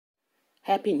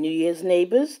Happy New Year's,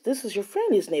 neighbors. This is your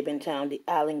friendliest neighbor in town, the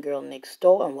Island Girl next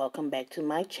door, and welcome back to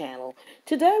my channel.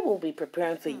 Today we'll be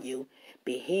preparing for you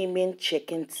Bahamian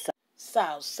chicken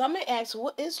souse. Some may ask,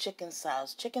 what is chicken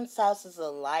souse? Chicken souse is a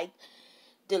light,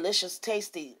 delicious,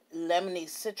 tasty, lemony,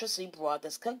 citrusy broth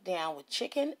that's cooked down with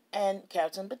chicken and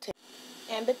carrots and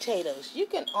potatoes. You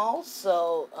can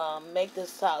also make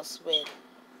this sauce with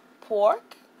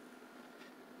pork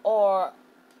or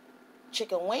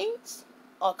chicken wings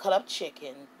or cut up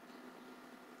chicken,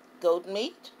 goat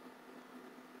meat.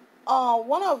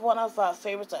 One of our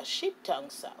favorites are sheep tongue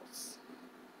sauce.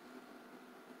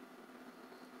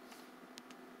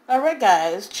 Alright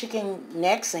guys, chicken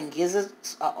necks and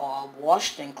gizzards are all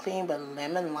washed and cleaned with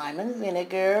lemon, lime, and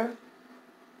vinegar.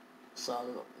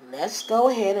 So let's go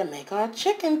ahead and make our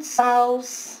chicken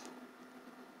sauce.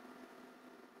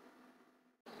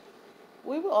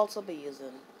 We will also be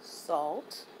using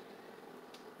salt,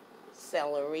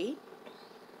 celery,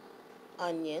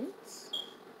 onions,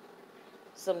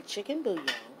 some chicken bouillon,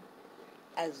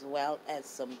 as well as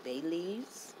some bay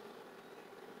leaves,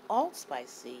 allspice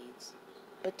seeds,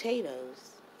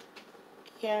 potatoes,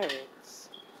 carrots,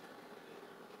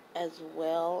 as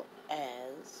well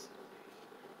as,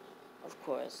 of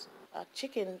course,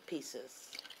 chicken pieces.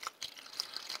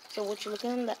 So what you're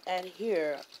looking at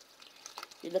here,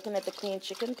 you're looking at the clean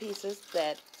chicken pieces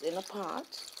that's in a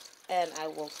pot, and I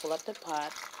will fill up the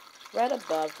pot right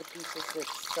above the pieces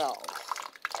itself.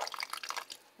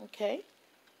 Okay?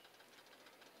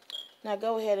 Now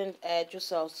go ahead and add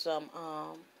yourself some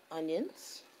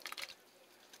onions.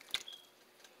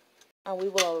 And we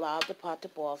will allow the pot to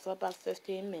boil for about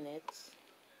 15 minutes.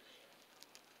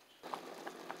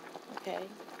 Okay?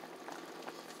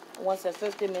 Once that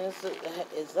 15 minutes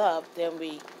is up, then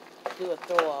we do a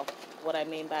throw off. What I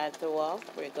mean by a throw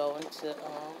off, we're going to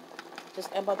just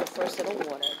empty the first set of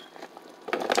water.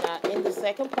 Now in the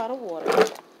second pot of water,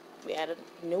 we added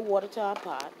new water to our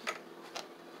pot.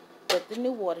 With the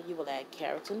new water, you will add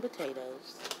carrots and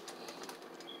potatoes,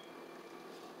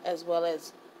 as well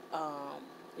as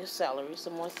your celery,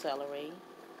 some more celery,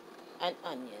 and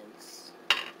onions.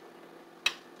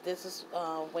 This is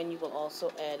when you will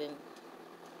also add in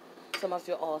some of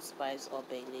your allspice or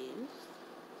bay leaves.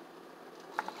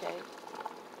 Okay.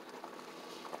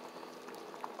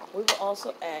 We will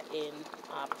also add in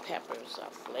our peppers, our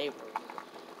flavor.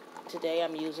 Today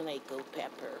I'm using a goat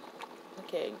pepper.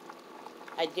 Okay.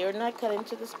 I dare not cut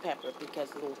into this pepper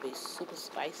because it will be super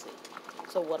spicy.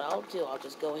 So what I'll do, I'll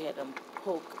just go ahead and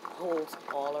poke holes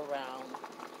all around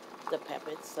the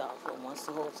pepper itself. And once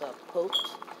the holes are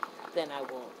poked, then I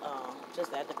will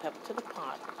just add the pepper to the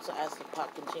pot. So as the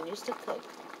pot continues to cook,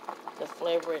 the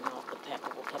flavoring of the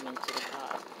pepper will come into the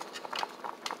pot.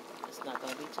 It's not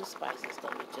going to be too spicy. It's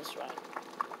going to be just right.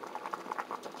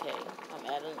 Okay, I'm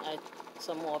adding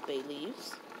some more bay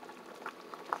leaves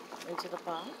into the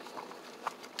pot,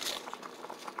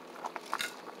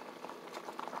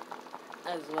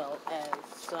 as well as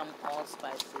some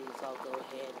allspice seeds. I'll go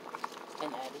ahead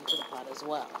and add into the pot as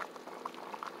well.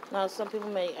 Now, some people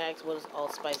may ask, what is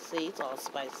allspice seeds?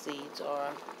 Allspice seeds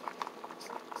are,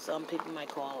 some people might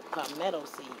call palmetto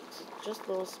seeds. Just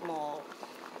little small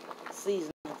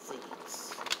seasoning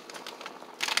seeds.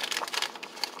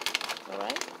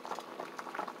 Alright?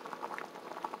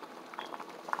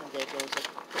 And there goes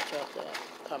a picture of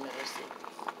the palmetto seeds.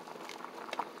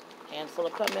 Handful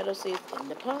of palmetto seeds in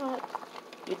the pot.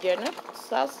 You dare not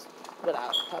sauce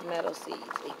without palmetto seeds.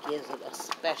 It gives it a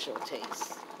special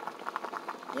taste.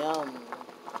 Yum.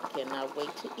 Cannot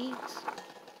wait to eat.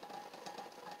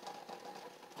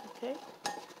 Okay.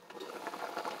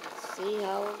 See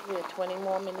how we're 20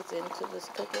 more minutes into this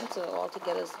cooking. So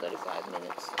altogether it's 35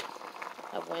 minutes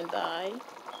have went by.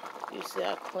 You see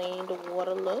how clean the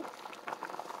water look?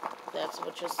 That's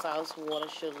what your sauce water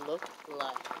should look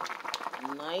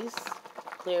like. Nice,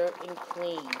 clear, and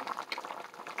clean.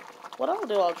 What I'll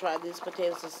do, I'll try these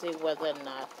potatoes to see whether or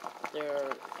not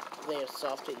they're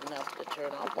soft enough to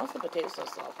turn off. Once the potatoes are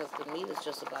soft, because the meat is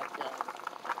just about done,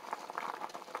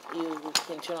 you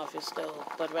can turn off your stove.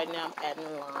 But right now I'm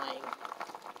adding lime.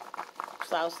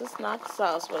 Sauce is not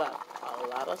sauce without a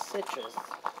lot of citrus.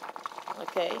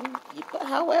 Okay?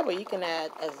 However, you can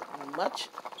add as much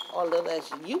or little as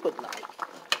you would like.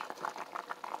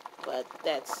 But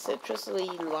that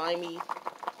citrusy, limey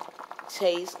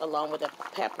taste along with the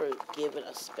pepper give it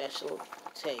a special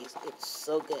taste. It's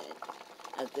so good.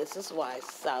 And this is why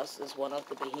sauce is one of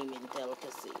the Bahamian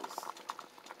delicacies.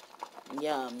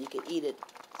 Yum. You can eat it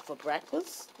for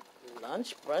breakfast,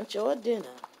 lunch, brunch, or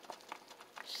dinner.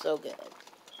 So good.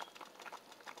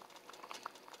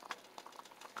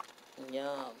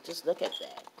 Yum. Just look at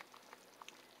that.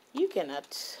 You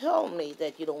cannot tell me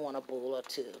that you don't want a bowl or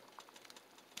two.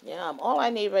 Yeah, all I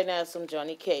need right now is some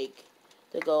Johnny cake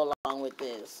to go along with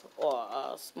this, or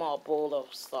a small bowl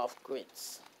of soft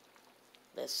grits.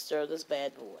 Let's stir this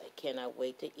bad boy. I cannot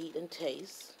wait to eat and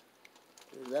taste.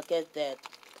 Look at that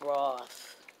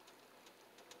broth.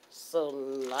 So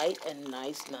light and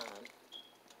nice now.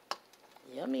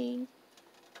 Yummy.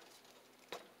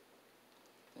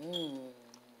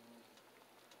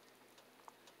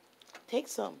 Take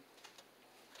some.